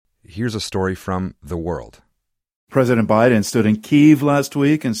here's a story from The World. President Biden stood in Kyiv last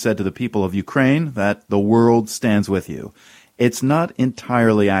week and said to the people of Ukraine that the world stands with you. It's not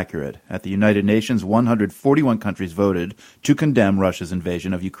entirely accurate. At the United Nations, 141 countries voted to condemn Russia's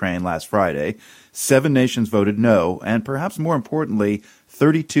invasion of Ukraine last Friday. 7 nations voted no, and perhaps more importantly,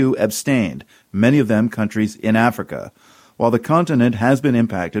 32 abstained, many of them countries in Africa. While the continent has been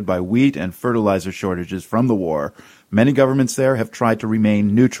impacted by wheat and fertilizer shortages from the war, many governments there have tried to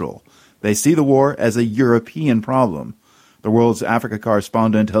remain neutral. They see the war as a European problem. The World's Africa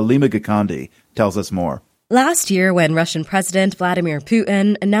correspondent Halima Gikandi tells us more. Last year, when Russian President Vladimir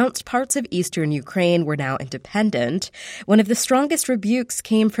Putin announced parts of eastern Ukraine were now independent, one of the strongest rebukes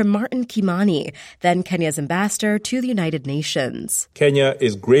came from Martin Kimani, then Kenya's ambassador to the United Nations. Kenya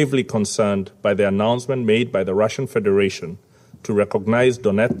is gravely concerned by the announcement made by the Russian Federation to recognize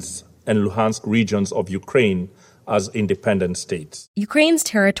Donetsk and Luhansk regions of Ukraine as independent states. Ukraine's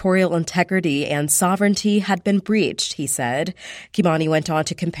territorial integrity and sovereignty had been breached, he said. Kimani went on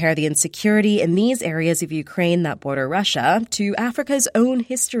to compare the insecurity in these areas of Ukraine that border Russia to Africa's own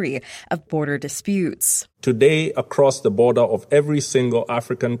history of border disputes. Today, across the border of every single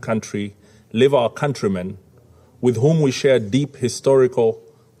African country live our countrymen with whom we share deep historical,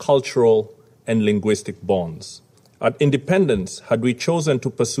 cultural, and linguistic bonds. At independence, had we chosen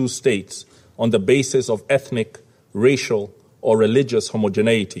to pursue states on the basis of ethnic, racial, or religious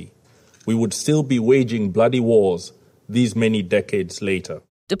homogeneity, we would still be waging bloody wars these many decades later.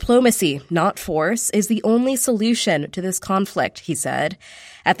 Diplomacy, not force, is the only solution to this conflict, he said.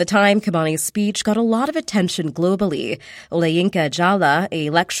 At the time, Kimani's speech got a lot of attention globally. Olayinka Jala, a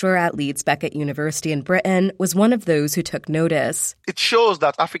lecturer at Leeds Beckett University in Britain, was one of those who took notice. It shows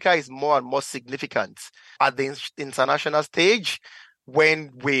that Africa is more and more significant at the international stage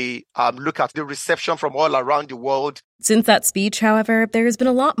when we look at the reception from all around the world. Since that speech, however, there has been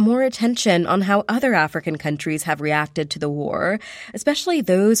a lot more attention on how other African countries have reacted to the war, especially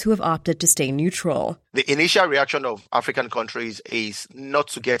those who have opted to stay neutral. The initial reaction of African countries is not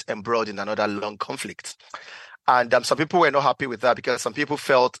to get embroiled in another long conflict. And some people were not happy with that because some people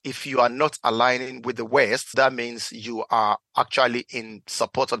felt if you are not aligning with the West, that means you are actually in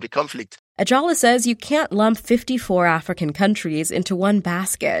support of the conflict. Ajala says you can't lump 54 African countries into one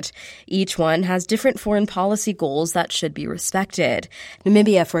basket. Each one has different foreign policy goals that should be respected.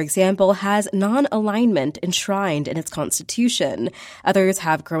 Namibia, for example, has non-alignment enshrined in its constitution. Others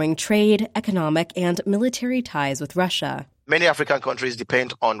have growing trade, economic, and military ties with Russia. Many African countries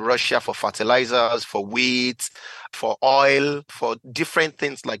depend on Russia for fertilizers, for wheat, for oil, for different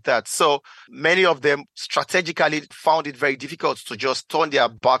things like that. So many of them strategically found it very difficult to just turn their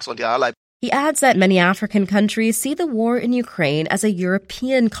backs on their ally. He adds that many African countries see the war in Ukraine as a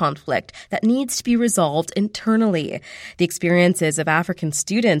European conflict that needs to be resolved internally. The experiences of African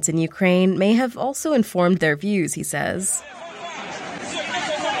students in Ukraine may have also informed their views, he says.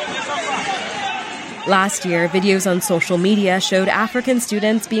 Last year, videos on social media showed African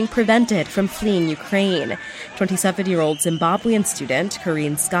students being prevented from fleeing Ukraine. 27-year-old Zimbabwean student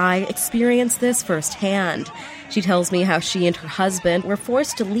Corinne Sky experienced this firsthand. She tells me how she and her husband were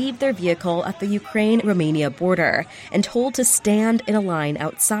forced to leave their vehicle at the Ukraine-Romania border and told to stand in a line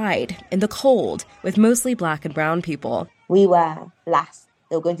outside in the cold with mostly black and brown people. We were last.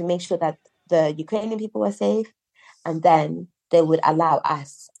 They were going to make sure that the Ukrainian people were safe, and then they would allow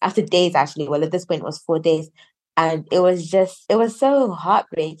us. After days, actually, well, at this point it was 4 days, and it was so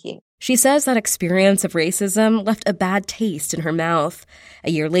heartbreaking. She says that experience of racism left a bad taste in her mouth.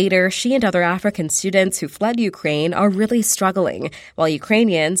 A year later, she and other African students who fled Ukraine are really struggling, while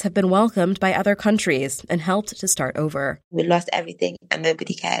Ukrainians have been welcomed by other countries and helped to start over. We lost everything and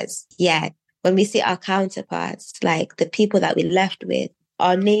nobody cares. Yeah, when we see our counterparts, like the people that we left with,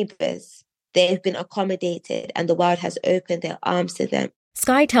 our neighbors, they've been accommodated and the world has opened their arms to them.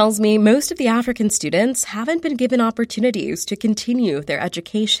 Sky tells me most of the African students haven't been given opportunities to continue their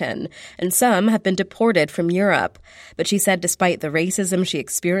education, and some have been deported from Europe. But she said despite the racism she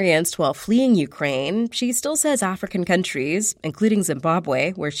experienced while fleeing Ukraine, she still says African countries, including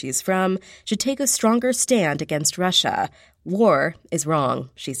Zimbabwe, where she's from, should take a stronger stand against Russia. War is wrong,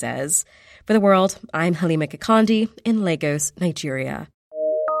 she says. For The World, I'm Halima Gikandi in Lagos, Nigeria.